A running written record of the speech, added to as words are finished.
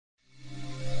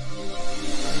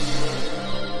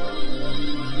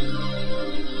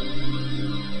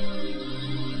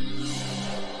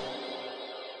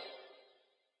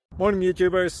Morning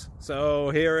YouTubers.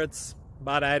 So here it's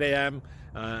about 8 a.m.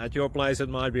 At your place it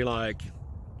might be like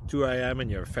 2 a.m. and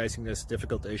you're facing this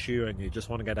difficult issue and you just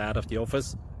want to get out of the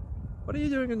office. What are you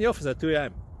doing in the office at 2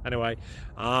 a.m.? Anyway,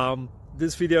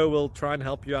 this video will try and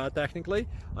help you out technically.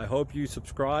 I hope you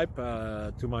subscribe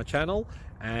to my channel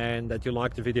and that you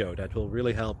like the video. That will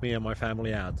really help me and my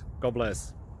family out. God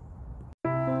bless.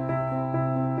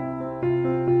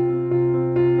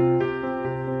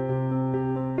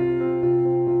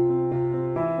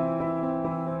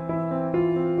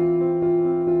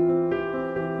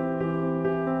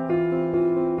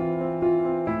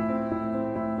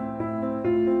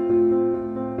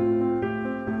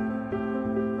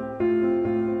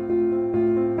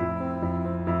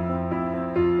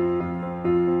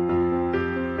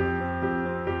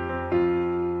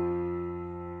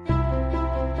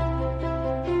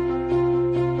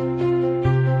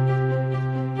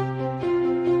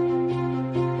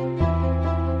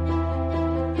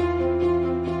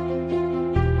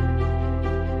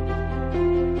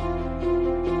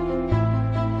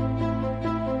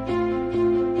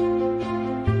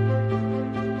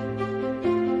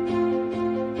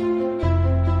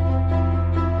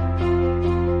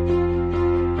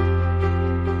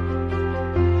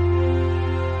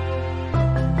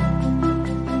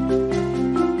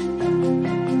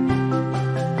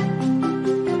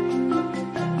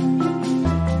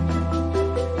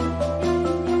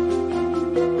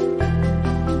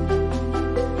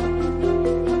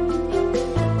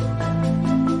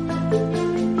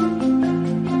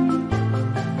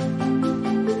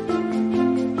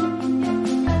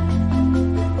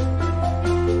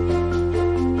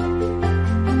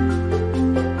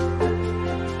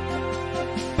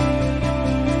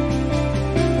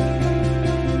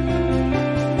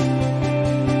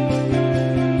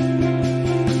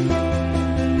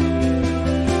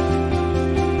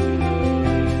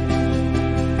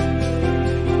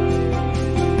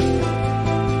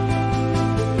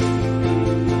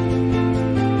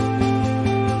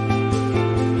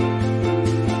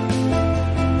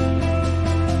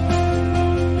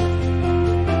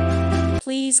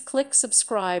 Please click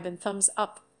subscribe and thumbs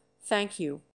up. Thank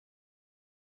you.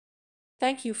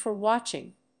 Thank you for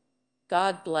watching.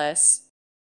 God bless.